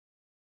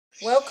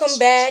Welcome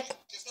back,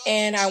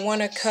 and I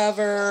want to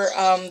cover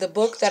the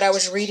book that I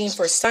was reading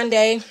for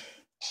Sunday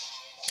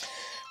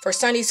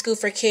school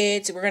for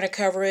kids. We're going to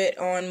cover it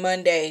on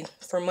Monday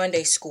for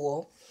Monday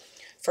school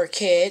for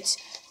kids.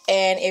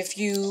 And if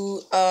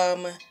you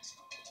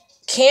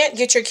can't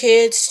get your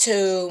kids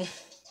to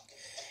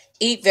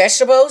eat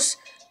vegetables,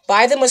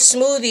 buy them a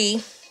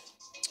smoothie.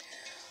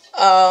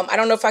 I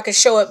don't know if I can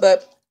show it,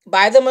 but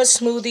buy them a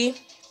smoothie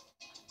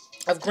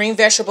of green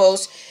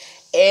vegetables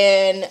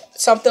and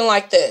something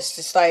like this.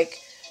 It's like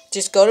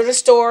just go to the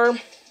store.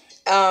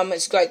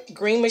 It's like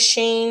Green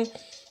Machine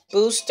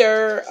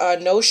Booster,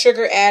 no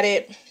sugar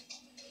added,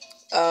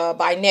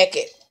 by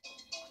Naked.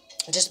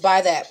 Just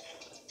buy that.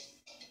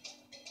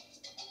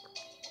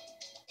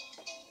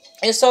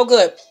 It's so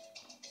good.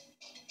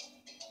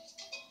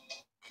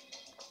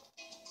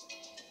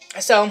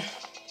 So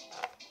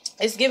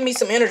it's giving me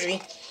some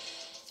energy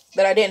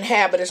that I didn't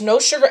have, but there's no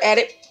sugar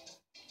added.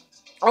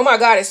 Oh my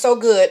God, it's so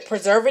good.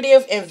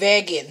 Preservative and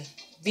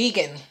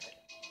vegan.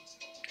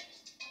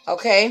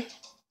 Okay.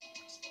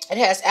 It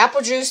has apple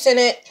juice in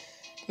it,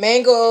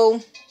 mango,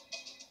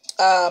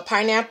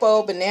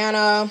 pineapple,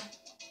 banana.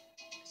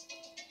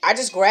 I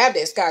just grabbed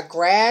it. It's got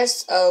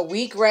grass,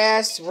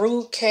 wheatgrass,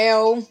 root,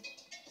 kale,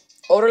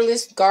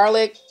 odorless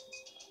garlic,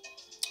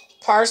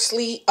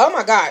 parsley. Oh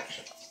my God.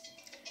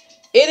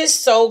 It is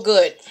so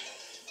good.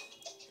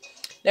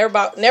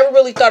 Never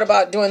really thought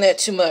about doing that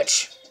too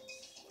much.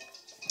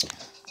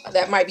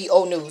 That might be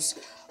old news.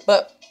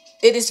 But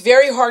it is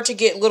very hard to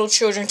get little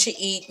children to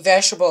eat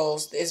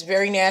vegetables. It's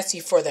very nasty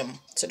for them.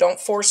 So don't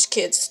force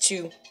kids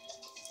to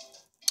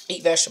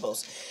eat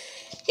vegetables.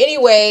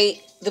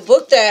 Anyway, the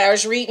book that I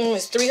was reading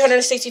was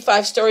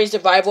 365 Stories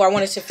of the Bible. I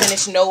wanted to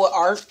finish Noah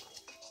Ark,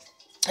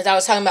 as I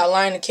was talking about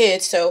lying to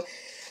kids. So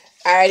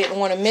I didn't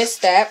want to miss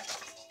that.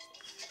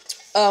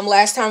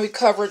 Last time we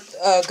covered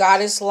God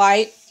is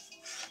Light.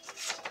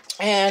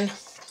 And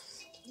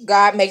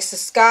God makes the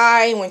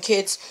sky. When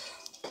kids,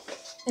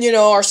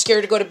 are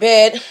scared to go to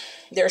bed,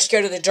 they're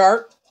scared of the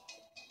dark.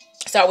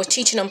 So I was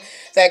teaching them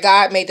that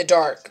God made the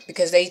dark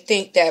because they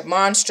think that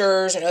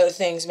monsters and other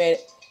things made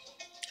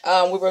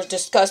it. We were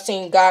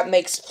discussing God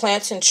makes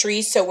plants and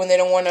trees, so when they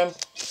don't want to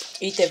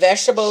eat the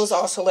vegetables,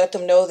 also let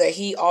them know that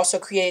He also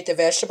created the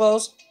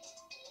vegetables.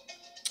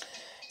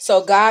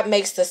 So God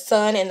makes the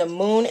sun and the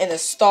moon and the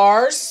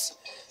stars.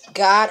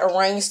 God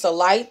arranged the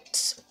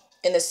lights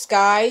in the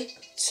sky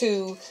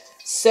to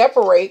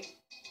separate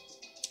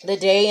the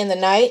day and the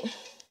night.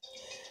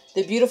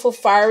 The beautiful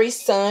fiery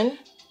sun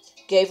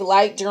gave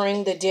light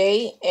during the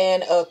day,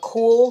 and a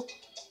cool,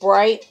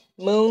 bright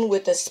moon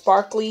with a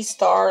sparkly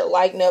star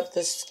lighten up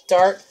the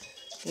dark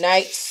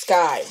night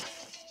sky.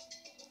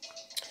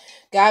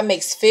 God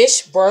makes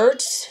fish,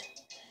 birds.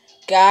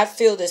 God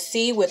filled the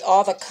sea with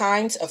all the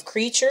kinds of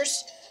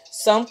creatures.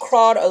 Some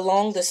crawled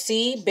along the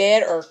sea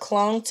bed or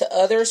clung to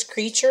others'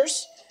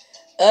 creatures.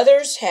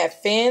 Others had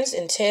fins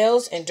and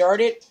tails and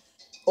darted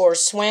or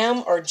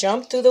swam or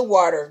jumped through the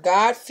water.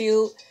 God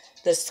filled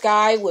the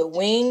sky with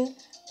winged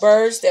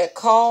birds that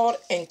called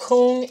and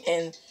cooned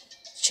and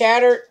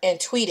chattered and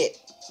tweeted.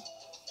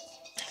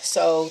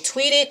 So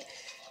tweeted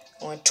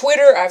on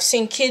Twitter. I've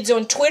seen kids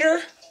on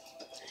Twitter,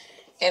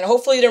 and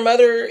hopefully their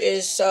mother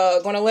is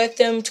going to let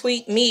them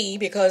tweet me,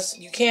 because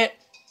you can't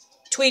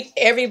tweet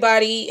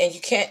everybody and you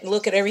can't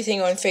look at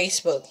everything on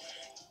Facebook.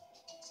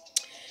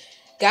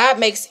 God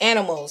makes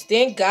animals.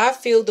 Then God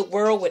filled the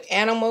world with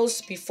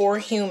animals before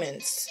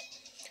humans.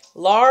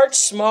 Large,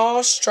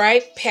 small,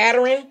 striped,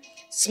 patterned,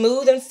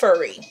 smooth, and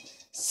furry.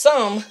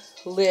 Some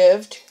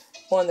lived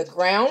on the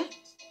ground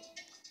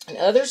and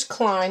others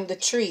climbed the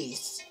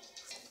trees.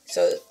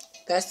 So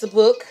that's the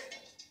book.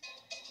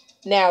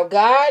 Now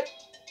God's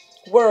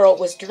world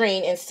was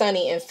green and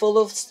sunny and full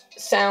of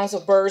sounds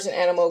of birds and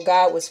animals.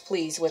 God was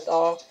pleased with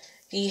all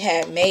He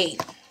had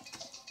made.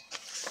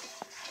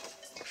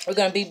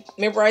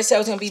 Remember I said I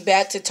was going to be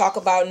back to talk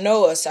about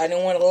Noah, so I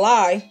didn't want to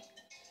lie.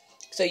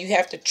 So you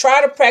have to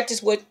try to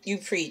practice what you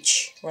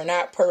preach. We're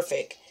not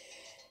perfect.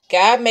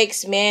 God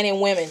makes man and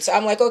women. So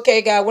I'm like,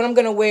 okay, God, what I'm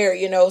going to wear,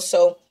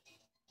 So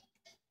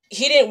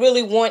He didn't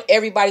really want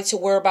everybody to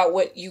worry about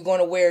what you're going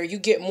to wear. You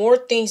get more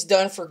things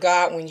done for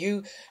God when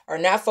you are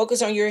not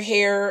focused on your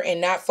hair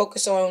and not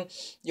focused on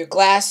your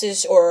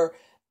glasses, or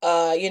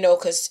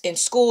because in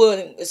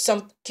school,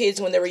 some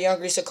kids when they were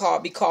younger used to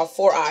be called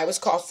 4-eye. It was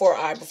called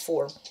 4-eye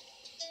before.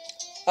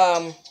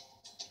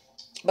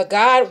 But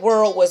God's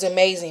world was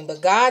amazing, but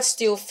God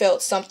still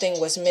felt something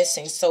was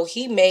missing. So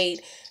He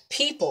made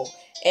people,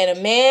 and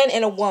a man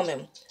and a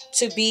woman,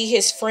 to be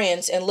His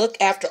friends and look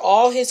after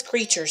all His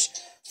creatures,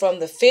 from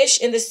the fish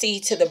in the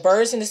sea to the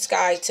birds in the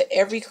sky to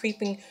every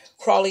creeping,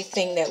 crawly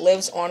thing that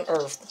lives on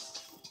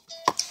earth.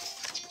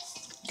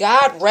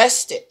 God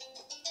rested.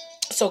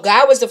 So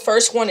God was the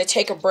first one to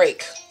take a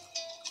break.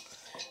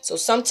 So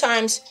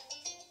sometimes,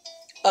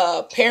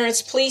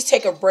 parents, please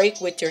take a break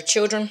with your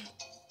children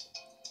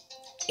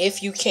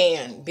if you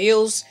can.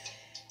 Bills.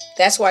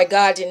 That's why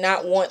God did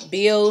not want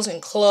bills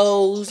and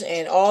clothes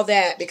and all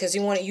that, because He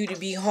wanted you to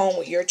be home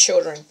with your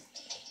children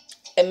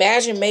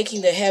Imagine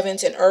making the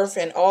heavens and earth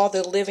and all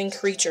the living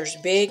creatures,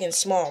 big and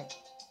small.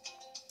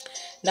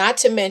 Not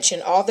to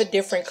mention all the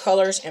different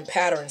colors and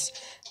patterns.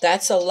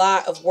 That's a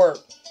lot of work.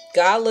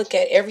 God looked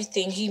at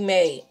everything he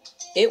made.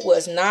 It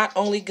was not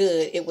only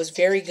good, it was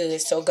very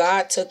good. So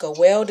God took a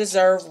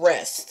well-deserved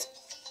rest.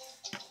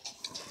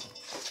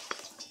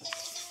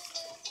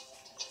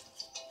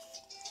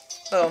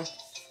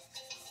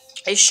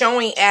 It's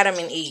showing Adam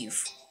and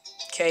Eve.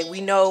 Okay,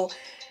 we know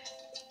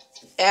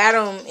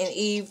Adam and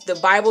Eve, the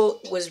Bible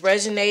was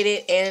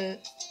resonated in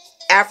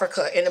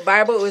Africa. In the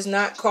Bible, it was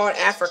not called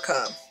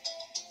Africa.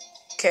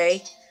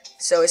 Okay,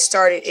 so it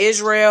started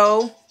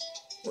Israel.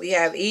 We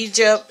have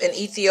Egypt and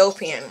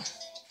Ethiopian.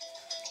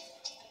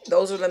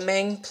 Those are the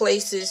main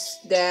places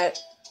that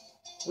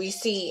we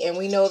see. And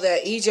we know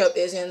that Egypt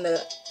is in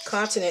the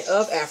continent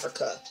of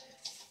Africa.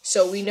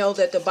 So we know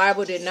that the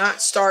Bible did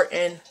not start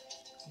in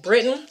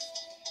Britain.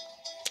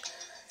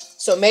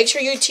 So make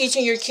sure you're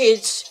teaching your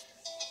kids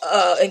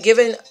and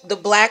giving the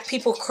black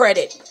people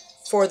credit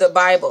for the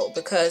Bible,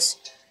 because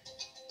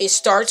it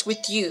starts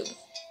with you.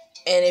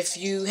 And if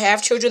you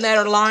have children that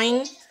are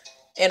lying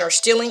and are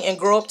stealing and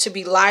grow up to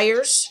be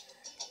liars,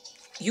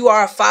 you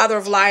are a father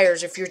of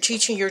liars if you're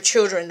teaching your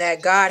children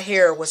that God's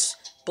hair was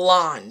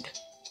blonde.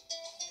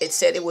 It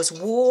said it was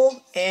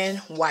wool and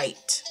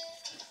white.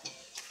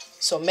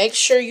 So make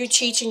sure you're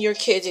teaching your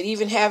kids, and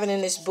even having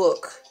in this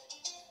book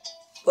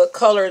what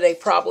color they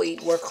probably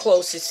were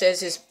close. It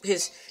says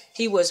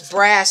he was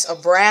brass, a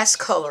brass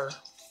color.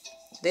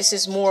 This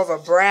is more of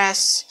a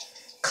brass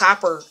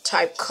copper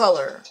type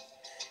color.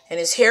 And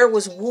his hair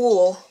was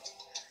wool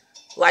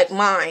like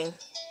mine.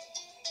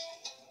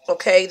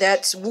 Okay,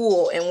 that's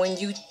wool. And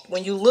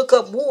when you look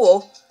up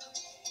wool,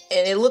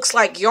 and it looks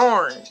like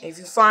yarn. If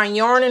you find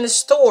yarn in the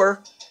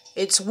store,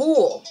 it's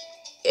wool.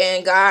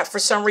 And God, for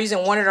some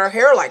reason, wanted our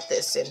hair like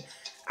this. And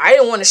I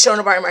didn't want to show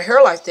nobody my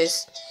hair like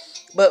this.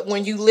 But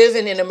when you live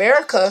in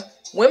America,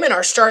 women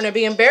are starting to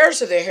be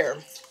embarrassed of their hair.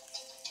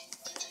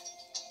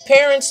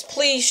 Parents,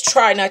 please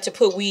try not to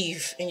put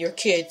weave in your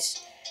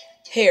kids'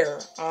 hair.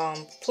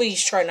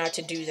 Please try not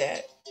to do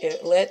that.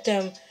 Let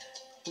them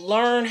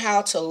learn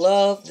how to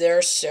love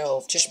their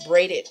self. Just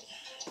braid it.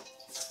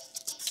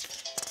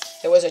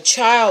 There was a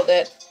child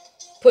that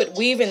put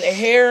weave in their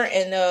hair,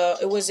 and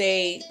it was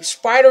a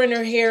spider in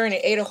her hair, and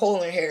it ate a hole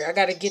in her hair. I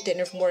got to get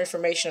that more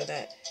information of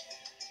that.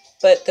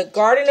 But the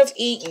Garden of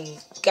Eden,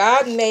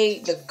 God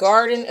made the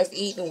Garden of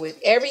Eden with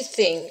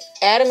everything.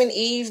 Adam and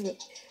Eve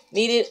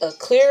needed a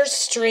clear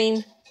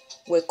stream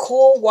with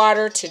cool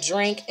water to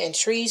drink and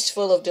trees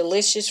full of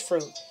delicious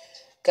fruit.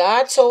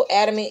 God told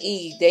Adam and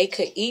Eve they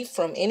could eat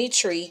from any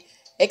tree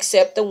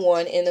except the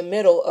one in the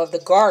middle of the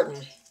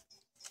garden.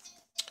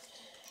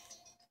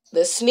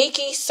 The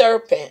sneaky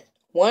serpent.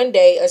 One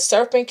day a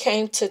serpent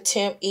came to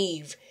tempt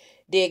Eve.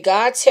 Did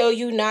God tell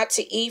you not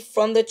to eat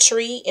from the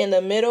tree in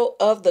the middle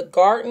of the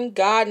garden?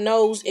 God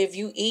knows if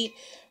you eat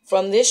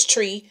from this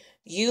tree,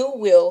 you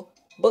will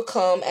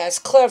become as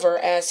clever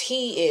as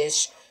he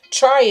is.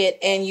 Try it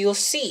and you'll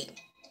see.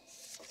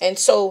 And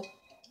so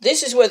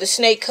this is where the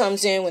snake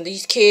comes in when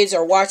these kids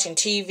are watching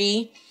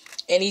TV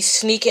and he's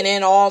sneaking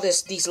in all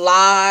these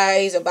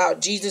lies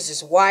about Jesus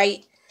is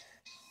white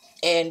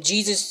and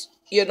Jesus,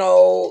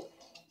 didn't,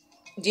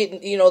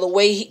 the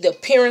way the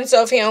appearance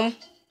of him.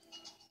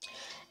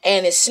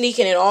 And it's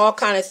sneaking in all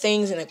kind of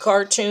things in a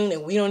cartoon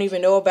that we don't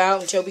even know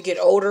about until we get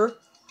older.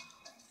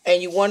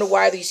 And you wonder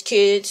why these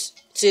kids,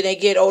 till they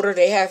get older,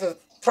 they have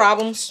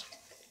problems.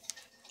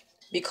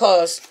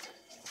 Because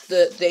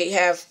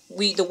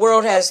the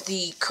world has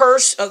the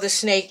curse of the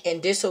snake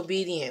and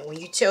disobedient. When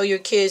you tell your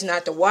kids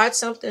not to watch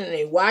something and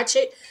they watch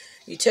it,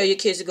 you tell your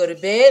kids to go to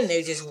bed and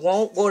they just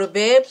won't go to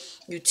bed.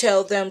 You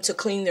tell them to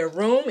clean their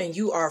room and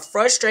you are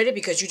frustrated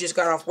because you just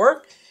got off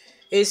work.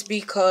 It's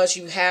because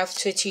you have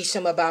to teach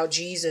them about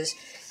Jesus,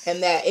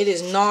 and that it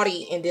is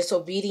naughty and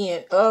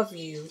disobedient of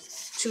you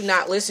to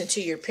not listen to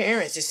your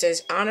parents. It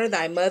says, honor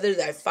thy mother,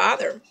 thy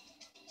father.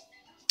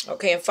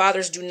 Okay, and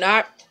fathers, do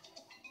not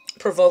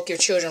provoke your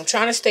children. I'm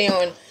trying to stay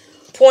on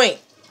point,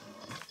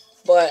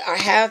 but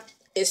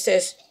it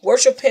says,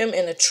 worship him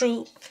in the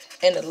truth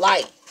and the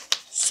light.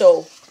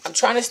 So I'm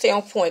trying to stay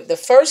on point. The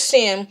first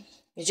sin,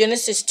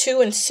 Genesis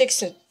 2 and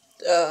 6,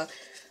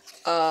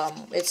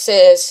 it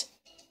says,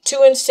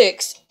 2 and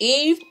 6,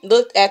 Eve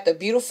looked at the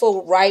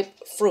beautiful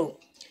ripe fruit.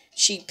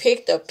 She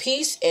picked a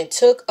piece and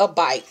took a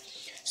bite.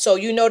 So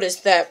you notice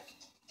that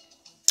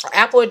an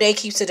apple a day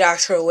keeps the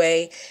doctor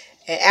away.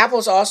 And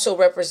apples also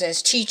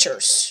represents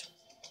teachers.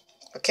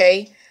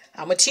 Okay?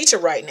 I'm a teacher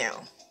right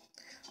now.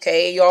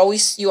 Okay? You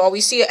always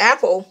see an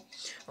apple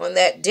on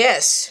that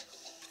desk.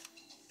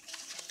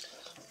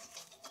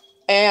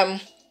 And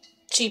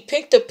she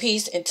picked a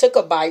piece and took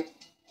a bite.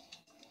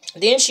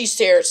 Then she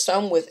shared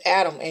some with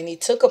Adam, and he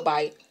took a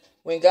bite.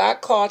 When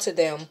God called to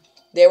them,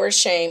 they were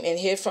ashamed and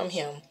hid from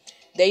him.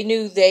 They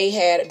knew they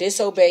had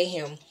disobeyed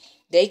him.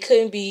 They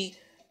couldn't be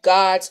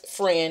God's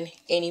friend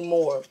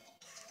anymore.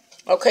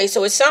 Okay,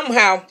 so it's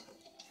somehow,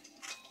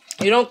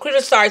 you don't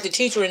criticize the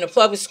teacher in the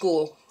public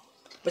school,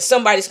 but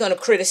somebody's going to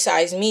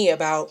criticize me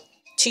about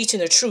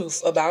teaching the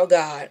truth about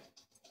God.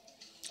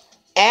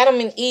 Adam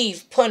and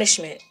Eve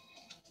punishment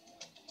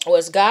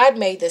was God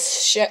made the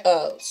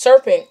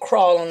serpent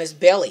crawl on his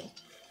belly.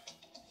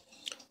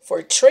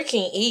 For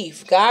tricking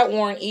Eve, God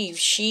warned Eve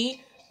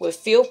she would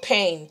feel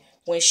pain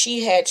when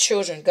she had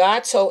children.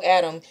 God told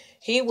Adam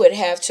he would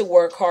have to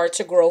work hard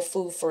to grow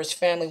food for his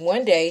family.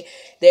 One day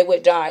they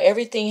would die.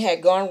 Everything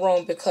had gone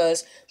wrong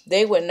because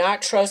they would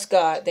not trust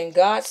God. Then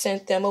God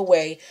sent them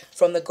away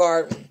from the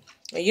garden.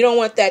 And you don't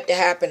want that to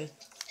happen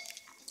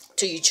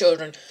to your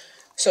children.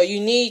 So you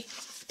need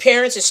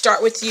parents to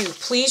start with you.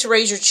 Please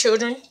raise your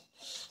children.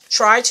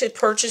 Try to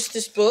purchase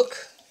this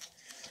book,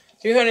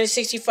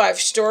 365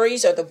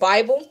 Stories of the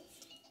Bible.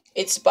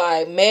 It's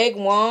by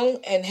Wang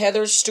and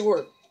Heather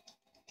Stuart.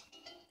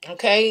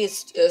 Okay,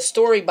 it's a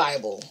story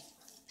Bible.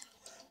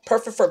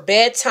 Perfect for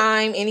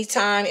bedtime,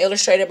 anytime,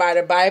 illustrated by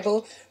the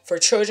Bible for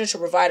children to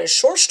provide a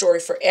short story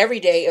for every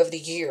day of the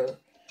year.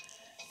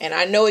 And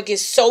I know it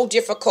gets so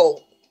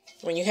difficult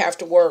when you have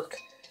to work.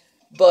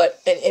 But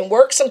in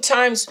work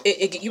sometimes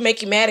you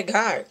make you mad at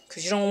God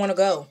because you don't want to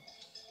go.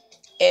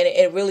 And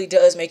it really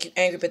does make you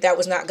angry. But that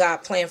was not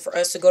God's plan for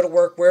us to go to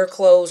work, wear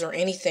clothes or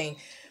anything.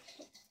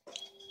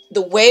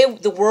 The way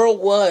the world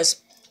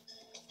was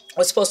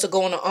supposed to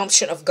go on the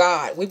unction of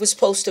God. We were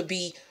supposed to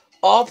be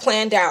all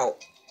planned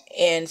out.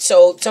 And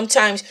so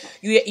sometimes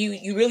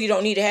you really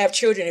don't need to have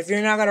children. If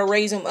you're not going to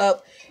raise them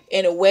up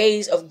in the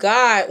ways of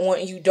God,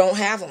 when you don't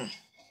have them.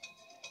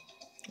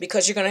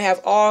 Because you're going to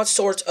have all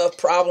sorts of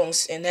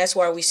problems. And that's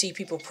why we see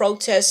people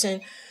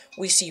protesting.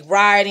 We see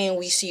rioting.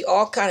 We see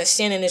all kind of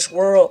sin in this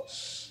world.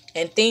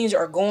 And things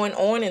are going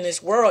on in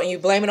this world. And you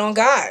blame it on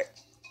God.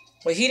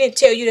 Well, he didn't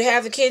tell you to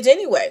have the kids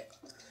anyway.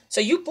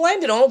 So you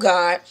blamed it on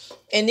God.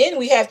 And then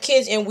we have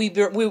kids and we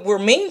were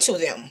mean to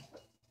them.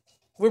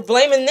 We're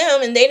blaming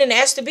them and they didn't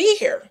ask to be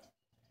here.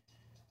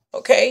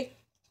 Okay?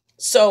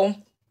 So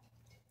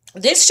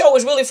this show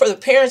is really for the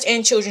parents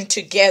and children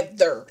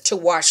together to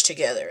watch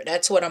together.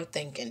 That's what I'm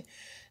thinking.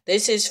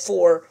 This is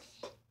for,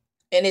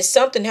 and it's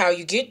something how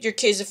you get your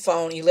kids a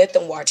phone, you let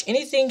them watch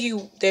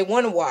anything they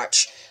want to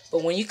watch.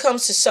 But when it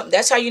comes to something,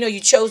 that's how you know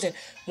you're chosen.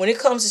 When it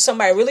comes to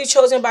somebody really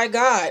chosen by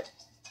God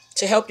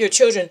to help your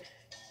children,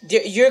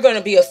 you're going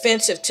to be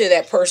offensive to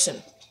that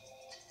person.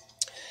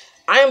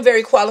 I am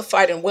very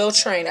qualified and well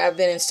trained. I've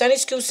been in Sunday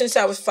school since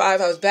I was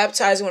 5. I was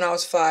baptized when I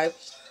was 5.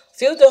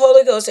 Filled with the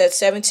Holy Ghost at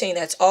 17.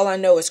 That's all I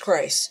know is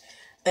Christ.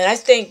 And I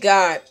thank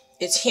God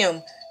it's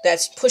him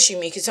that's pushing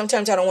me. Because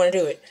sometimes I don't want to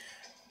do it.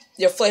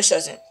 Your flesh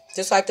doesn't.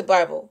 Just like the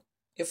Bible.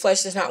 Your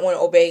flesh does not want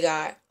to obey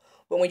God.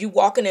 But when you're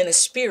walking in the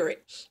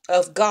spirit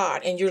of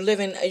God. And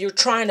you're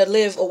trying to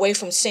live away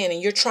from sin.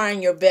 And you're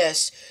trying your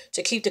best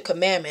to keep the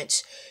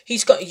commandments.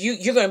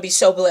 You're going to be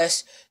so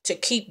blessed to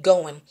keep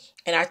going.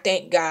 And I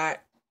thank God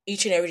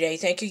each and every day.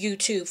 Thank you,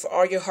 YouTube, for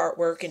all your hard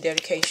work and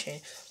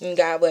dedication. And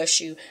God bless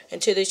you.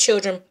 And to the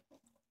children,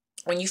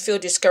 when you feel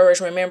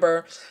discouraged,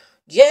 remember,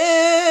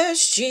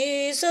 yes,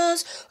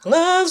 Jesus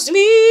loves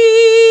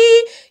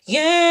me.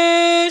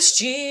 Yes,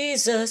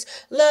 Jesus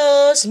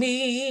loves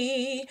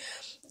me.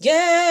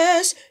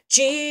 Yes,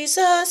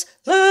 Jesus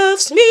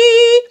loves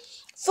me.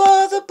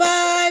 For the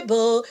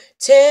Bible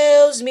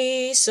tells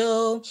me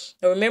so.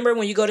 Now remember,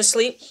 when you go to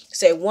sleep,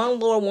 say one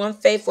Lord, one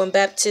faith, one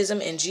baptism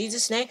in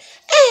Jesus' name.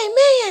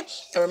 Amen.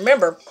 And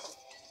remember,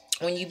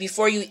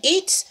 before you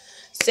eat,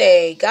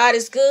 say God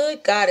is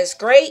good, God is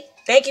great.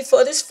 Thank you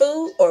for this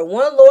food. Or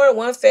one Lord,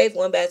 one faith,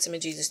 one baptism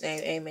in Jesus'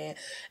 name. Amen.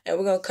 And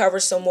we're going to cover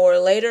some more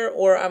later,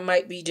 or I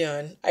might be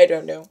done. I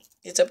don't know.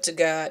 It's up to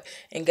God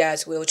and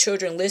God's will.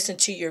 Children, listen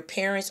to your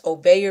parents.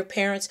 Obey your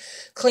parents.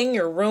 Clean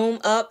your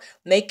room up.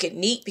 Make it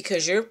neat,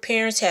 because your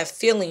parents have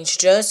feelings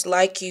just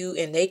like you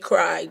and they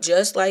cry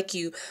just like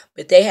you.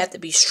 But they have to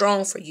be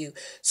strong for you.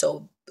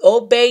 So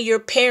obey your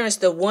parents,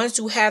 the ones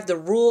who have the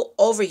rule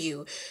over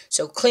you.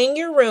 So clean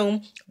your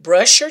room.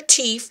 Brush your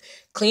teeth.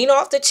 Clean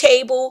off the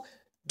table.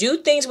 Do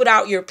things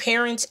without your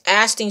parents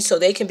asking, so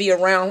they can be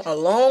around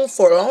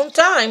for a long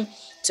time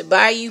to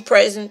buy you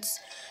presents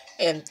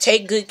and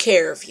take good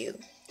care of you.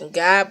 And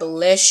God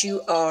bless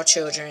you all,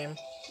 children.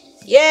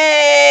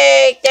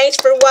 Yay! Thanks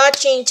for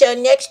watching.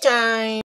 Till next time.